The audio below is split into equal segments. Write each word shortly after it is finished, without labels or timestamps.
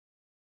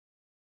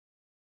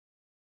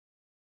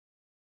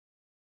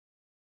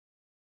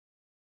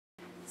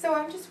So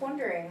I'm just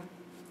wondering,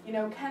 you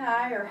know, can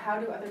I or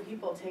how do other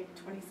people take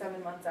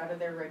 27 months out of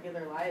their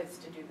regular lives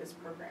to do this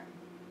program?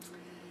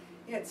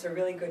 Yeah, it's a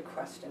really good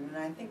question,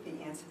 and I think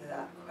the answer to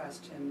that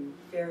question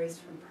varies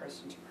from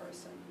person to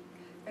person.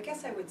 I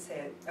guess I would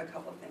say a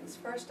couple of things.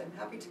 First, I'm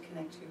happy to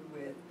connect you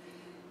with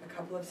a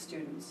couple of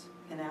students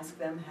and ask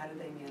them how do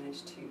they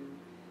manage to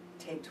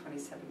take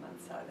 27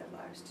 months out of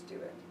their lives to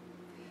do it.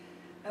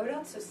 I would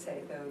also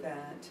say, though,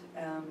 that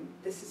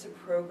this is a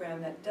program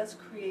that does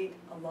create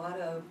a lot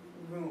of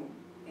room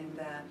in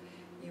that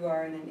you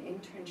are in an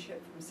internship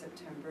from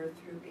September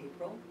through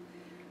April,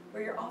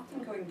 where you're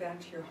often going back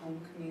to your home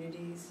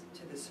communities,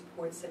 to the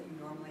supports that you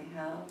normally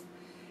have.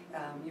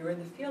 You're in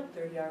the field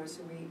 30 hours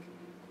a week,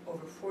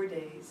 over 4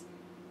 days.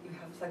 You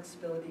have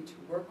flexibility to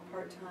work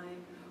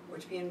part-time or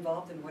to be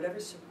involved in whatever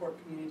support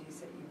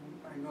communities that you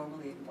are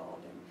normally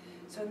involved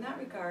in. So in that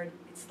regard,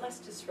 it's less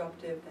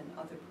disruptive than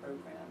other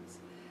programs.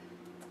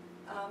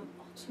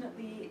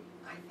 Ultimately,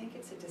 I think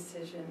it's a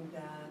decision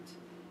that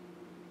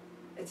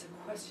it's a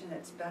question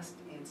that's best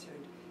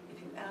answered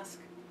if you ask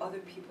other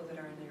people that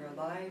are in your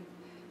life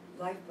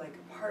like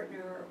a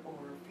partner or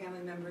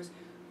family members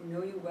who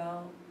know you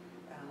well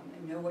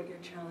and know what your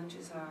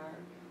challenges are,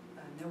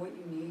 know what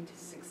you need to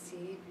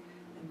succeed,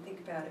 and think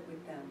about it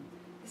with them.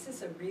 This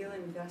is a real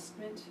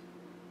investment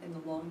in the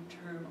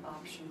long-term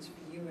options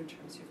for you in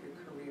terms of your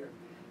career.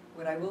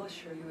 What I will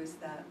assure you is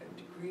that a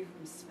degree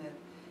from Smith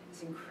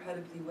is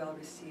incredibly well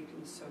received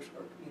in the social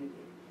work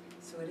community.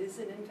 So it is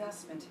an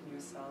investment in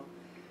yourself.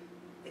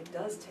 It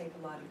does take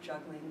a lot of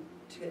juggling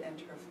to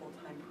enter a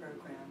full-time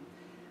program,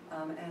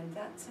 and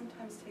that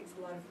sometimes takes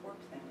a lot of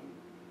foreplanning.